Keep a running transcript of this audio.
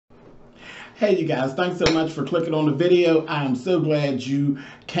Hey you guys, thanks so much for clicking on the video. I'm so glad you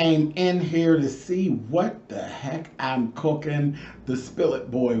came in here to see what the heck I'm cooking the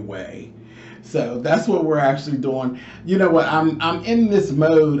Spillitboy way. So that's what we're actually doing. You know what, I'm in this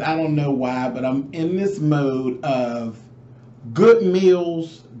mode, I don't know why, but I'm in this mode of good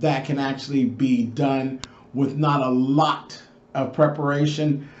meals that can actually be done with not a lot of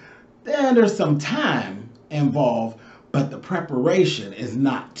preparation. Then there's some time involved, but the preparation is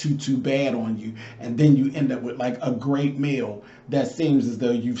not too bad on you, and then you end up with like a great meal that seems as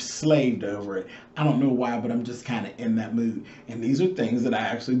though you've slaved over it. I don't know why, but I'm just kind of in that mood, and these are things that I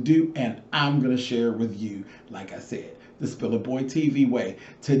actually do, and I'm gonna share with you, like I said, the Spillitboy TV way.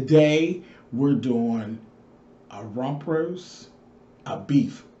 Today we're doing a rump roast, a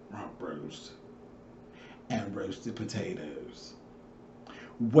beef rump roast, and roasted potatoes.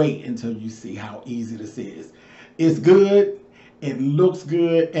 Wait until you see how easy this is. It's good, it looks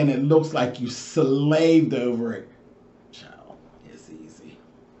good, and it looks like you slaved over it. Child, it's easy.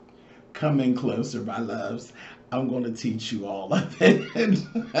 Come in closer, my loves. I'm going to teach you all of it.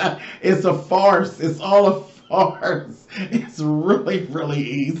 It's a farce. It's all a farce. It's really, really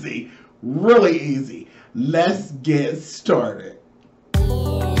easy. Really easy. Let's get started.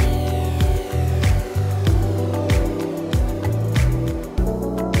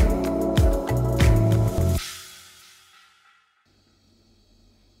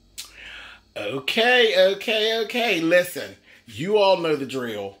 Okay. Listen, you all know the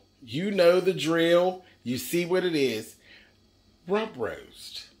drill. You know the drill. You see what it is. Rump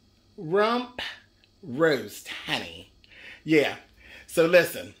roast. Rump roast, honey. Yeah. So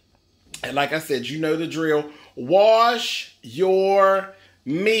listen, and like I said, you know the drill. Wash your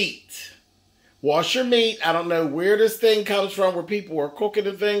meat. Wash your meat. I don't know where this thing comes from, where people are cooking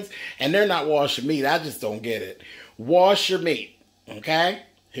and things, and they're not washing meat. I just don't get it. Wash your meat. Okay?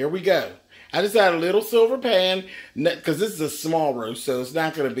 Here we go. I just had a little silver pan, because this is a small roast, so it's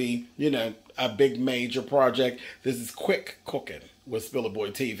not going to be, you know, a big major project. This is quick cooking with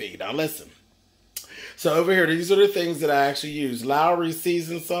SpillitBoy TV. Now listen. So over here, these are the things that I actually use. Lowry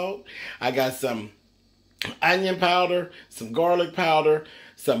seasoned salt. I got some onion powder, some garlic powder,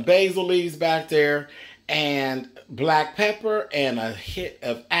 some basil leaves back there, and black pepper, and a hit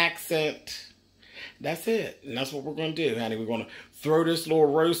of accent. That's it. And that's what we're going to do, honey. We're going to throw this little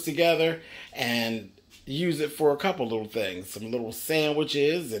roast together and use it for a couple little things. Some little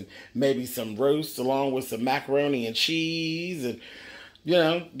sandwiches and maybe some roast along with some macaroni and cheese. And, you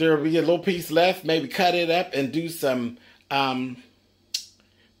know, there'll be a little piece left. Maybe cut it up and do some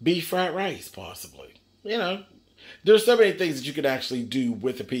beef fried rice, possibly. You know, there's so many things that you could actually do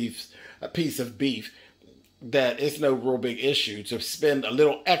with a piece of beef that it's no real big issue to spend a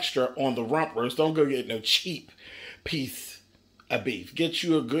little extra on the rump roast. Don't go get no cheap piece of beef. Get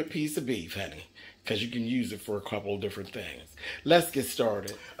you a good piece of beef, honey, because you can use it for a couple of different things. Let's get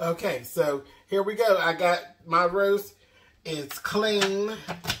started. Okay, so here we go. I got my roast. It's clean.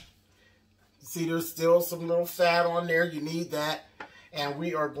 See, there's still some little fat on there. You need that. And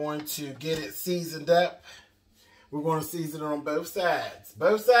we are going to get it seasoned up. We're going to season it on both sides.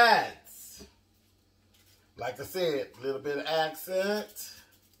 Both sides. Like I said, a little bit of accent.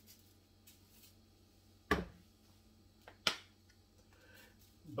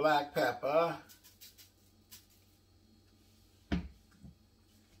 Black pepper.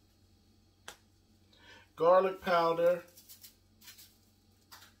 Garlic powder.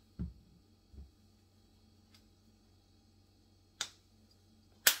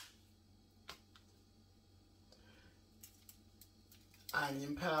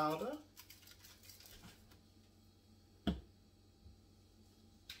 Onion powder.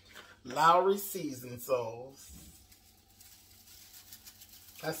 Lowry seasoned sauce.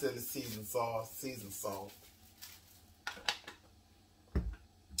 I said it's seasoned sauce, seasoned salt.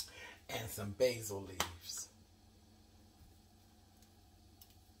 And some basil leaves.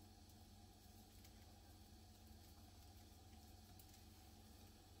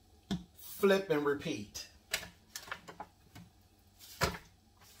 Flip and repeat.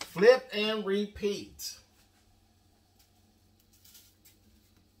 Flip and repeat.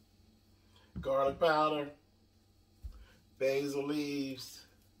 Garlic powder, basil leaves,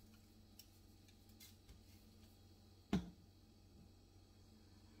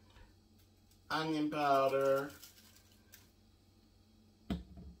 onion powder,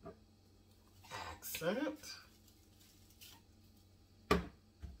 accent,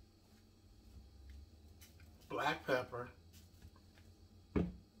 black pepper,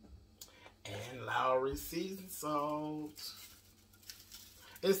 and Lowry seasoned salt.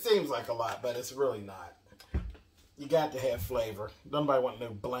 It seems like a lot, but it's really not. You got to have flavor. Nobody want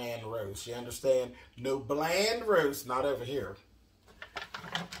no bland roast. You understand? No bland roast. Not over here.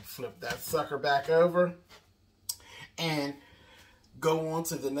 Flip that sucker back over. And go on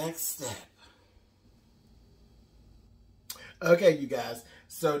to the next step. Okay, you guys.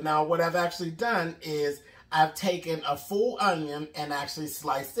 So now what I've actually done is I've taken a full onion and actually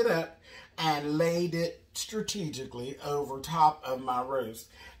sliced it up and laid it strategically over top of my roast.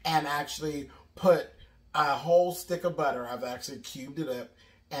 And actually put a whole stick of butter. I've actually cubed it up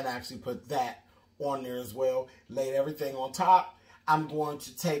and actually put that on there as well. Laid everything on top. I'm going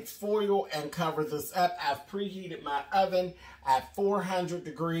to take foil and cover this up. I've preheated my oven at 400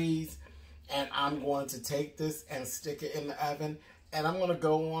 degrees. And I'm going to take this and stick it in the oven. And I'm going to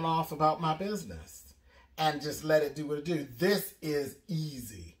go on off about my business. And just let it do what it do. This is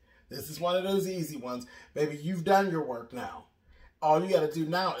easy. This is one of those easy ones. Baby, you've done your work now. All you got to do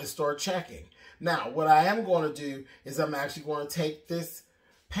now is start checking. Now, what I am going to do is I'm actually going to take this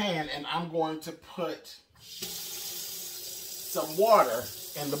pan and I'm going to put some water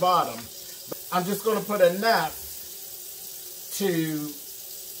in the bottom. I'm just going to put enough to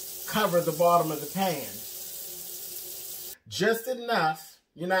cover the bottom of the pan. Just enough.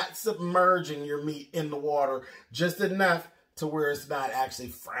 You're not submerging your meat in the water. Just enough to where it's not actually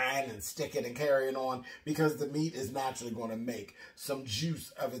frying and sticking and carrying on, because the meat is naturally going to make some juice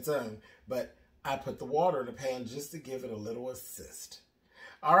of its own. But I put the water in the pan just to give it a little assist.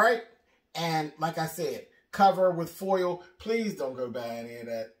 All right. And like I said, cover with foil. Please don't go buy any of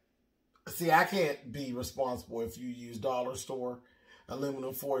that. See, I can't be responsible if you use dollar store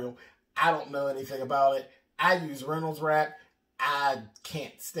aluminum foil. I don't know anything about it. I use Reynolds wrap. I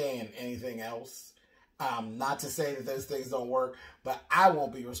can't stand anything else. Not to say that those things don't work, but I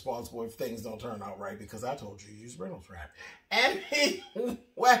won't be responsible if things don't turn out right, because I told you use Reynolds wrap. Anyway,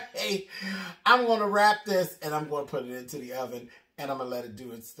 I'm going to wrap this and I'm going to put it into the oven and I'm going to let it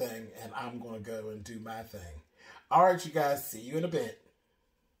do its thing and I'm going to go and do my thing. All right, you guys, see you in a bit.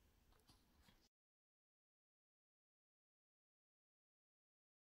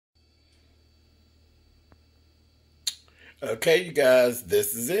 Okay, you guys,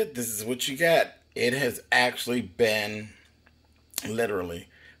 this is it. This is what you got. It has actually been literally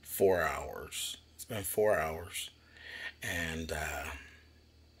 4 hours. It's been 4 hours. And,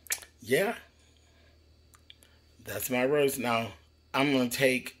 yeah, that's my roast. Now, I'm going to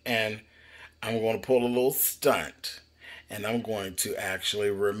take and I'm going to pull a little stunt. And I'm going to actually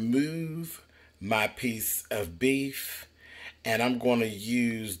remove my piece of beef. And I'm going to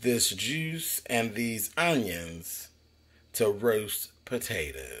use this juice and these onions to roast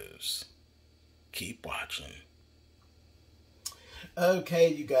potatoes. Keep watching. Okay,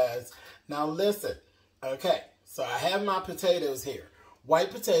 you guys. Now listen. Okay, so I have my potatoes here.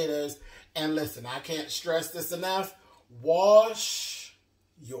 White potatoes. And listen, I can't stress this enough. Wash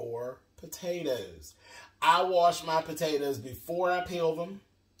your potatoes. I wash my potatoes before I peel them.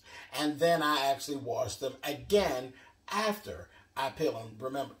 And then I actually wash them again after I peel them.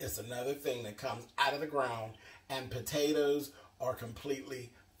 Remember, it's another thing that comes out of the ground. And potatoes are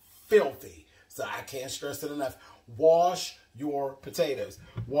completely filthy. So I can't stress it enough. Wash your potatoes.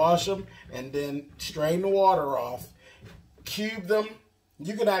 Wash them and then strain the water off. Cube them.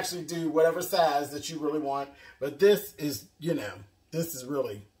 You can actually do whatever size that you really want. But this is, you know, this is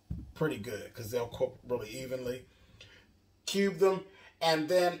really pretty good because they'll cook really evenly. Cube them. And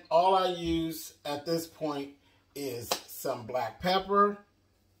then all I use at this point is some black pepper.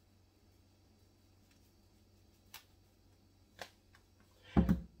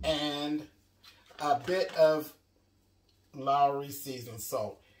 And a bit of Lowry seasoned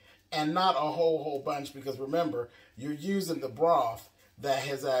salt. And not a whole bunch, because remember, you're using the broth that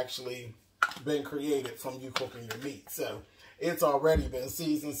has actually been created from you cooking your meat. So it's already been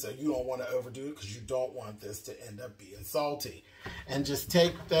seasoned, so you don't want to overdo it because you don't want this to end up being salty. And just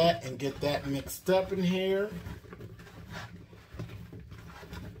take that and get that mixed up in here.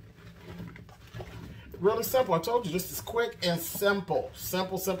 Really simple. I told you, this is quick and simple.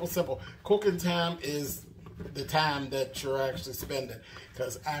 Simple, simple, simple. Cooking time is the time that you're actually spending,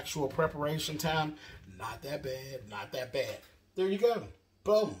 because actual preparation time, not that bad, not that bad. There you go.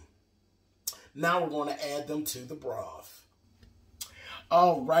 Boom. Now we're going to add them to the broth.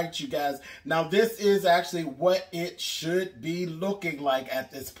 All right, you guys. Now this is actually what it should be looking like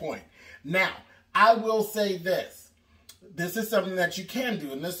at this point. Now, I will say this. This is something that you can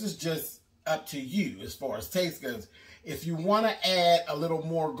do, and this is just up to you as far as taste goes. If you want to add a little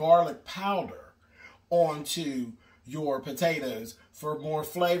more garlic powder onto your potatoes for more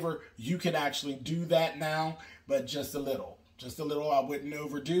flavor, you can actually do that now, but just a little. Just a little. I wouldn't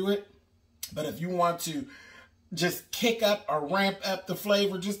overdo it. But if you want to just kick up or ramp up the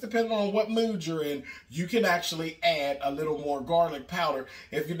flavor, just depending on what mood you're in. You can actually add a little more garlic powder.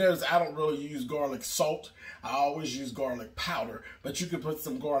 If you notice, I don't really use garlic salt. I always use garlic powder, but you can put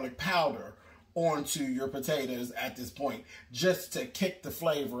some garlic powder onto your potatoes at this point, just to kick the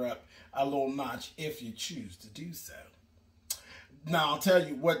flavor up a little notch if you choose to do so. Now, I'll tell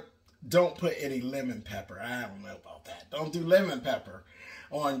you what, don't put any lemon pepper. I don't know about that. Don't do lemon pepper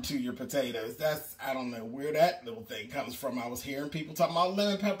onto your potatoes. That's, I don't know where that little thing comes from. I was hearing people talking about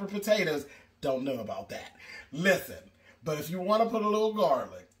lemon pepper potatoes. Don't know about that. Listen, but if you want to put a little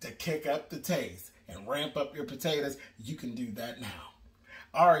garlic to kick up the taste and ramp up your potatoes, you can do that now.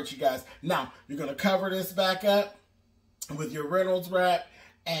 All right, you guys. Now, you're going to cover this back up with your Reynolds wrap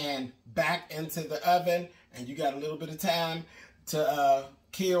and back into the oven. And you got a little bit of time to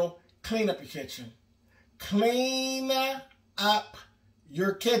kill. Clean up your kitchen. Clean up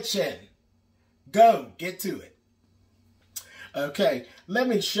your kitchen. Go, get to it. Okay, let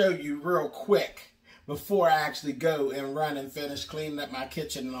me show you real quick before I actually go and run and finish cleaning up my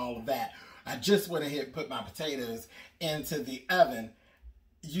kitchen and all of that. I just went ahead and put my potatoes into the oven.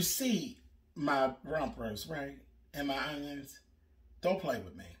 You see my rump roast, right? And my onions. Don't play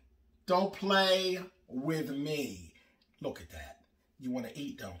with me. Don't play with me. Look at that. You want to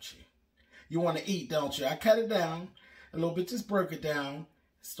eat, don't you? You want to eat, don't you? I cut it down a little bit, just broke it down,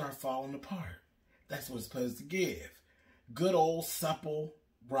 start falling apart. That's what it's supposed to give. Good old supple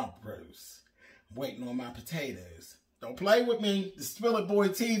rump roast. Waiting on my potatoes. Don't play with me. The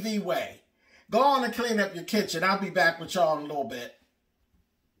SpillitBoyTV way. Go on and clean up your kitchen. I'll be back with y'all in a little bit.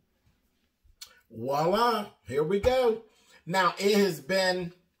 Voila. Here we go. Now, it has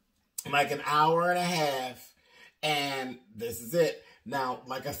been like an hour and a half, and this is it. Now,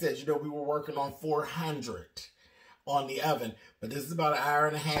 like I said, you know, we were working on 400 on the oven, but this is about an hour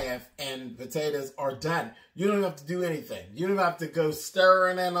and a half, and potatoes are done. You don't have to do anything. You don't have to go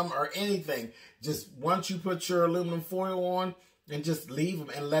stirring in them or anything. Just once you put your aluminum foil on, and just leave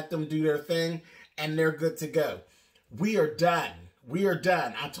them and let them do their thing, and they're good to go. We are done. We are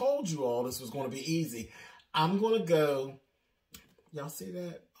done. I told you all this was going to be easy. I'm going to go. Y'all see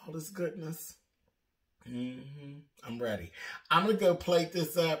that? All this goodness. I'm ready. I'm going to go plate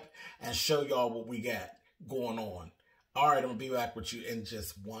this up and show y'all what we got going on. All right, I'm going to be back with you in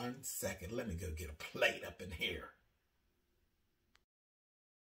just 1 second. Let me go get a plate up in here.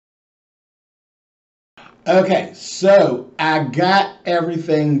 Okay, so I got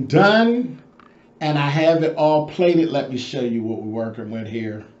everything done and I have it all plated. Let me show you what we're working with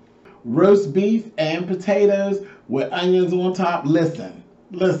here. Roast beef and potatoes with onions on top. Listen.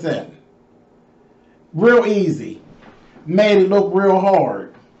 Real easy. Made it look real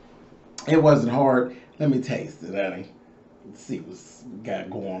hard. It wasn't hard. Let me taste it, honey. Let's see what's got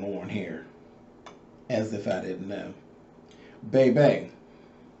going on here. As if I didn't know. Baby.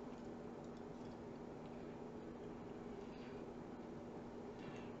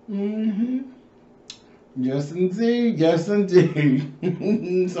 Yes, indeed. Yes,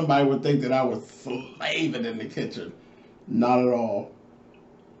 indeed. Somebody would think that I was slaving in the kitchen. Not at all.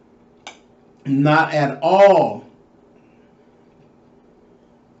 Not at all.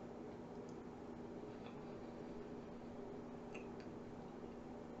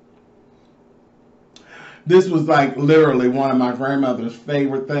 This was like literally one of my grandmother's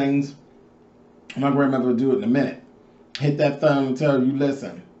favorite things. My grandmother would do it in a minute. Hit that phone and tell you,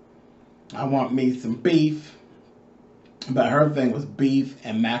 listen, I want me some beef. But her thing was beef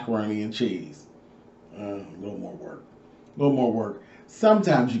and macaroni and cheese. A little more work. A little more work.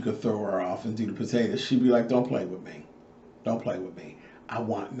 Sometimes you could throw her off and do the potatoes. She'd be like, don't play with me. Don't play with me. I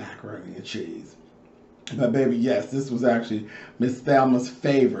want macaroni and cheese. But baby, yes, this was actually Miss Thelma's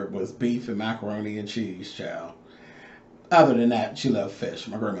favorite was beef and macaroni and cheese, child. Other than that, she loved fish.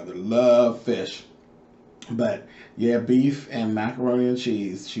 My grandmother loved fish. But yeah, beef and macaroni and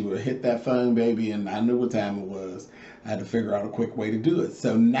cheese. She would hit that phone, baby, and I knew what time it was. I had to figure out a quick way to do it.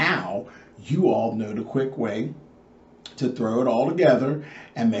 So now you all know the quick way to throw it all together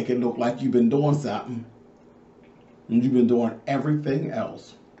and make it look like you've been doing something. And you've been doing everything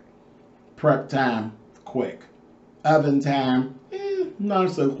else. Prep time, quick. Oven time,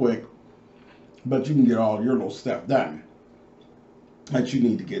 not so quick. But you can get all your little stuff done that you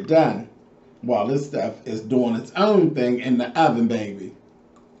need to get done while this stuff is doing its own thing in the oven, baby.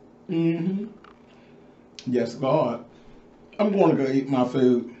 Yes, God. I'm going to go eat my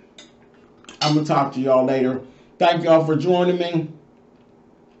food. I'm going to talk to y'all later. Thank y'all for joining me.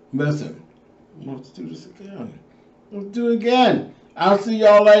 Listen, let's do this again. Let's do it again. I'll see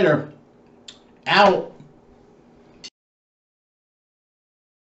y'all later. Out.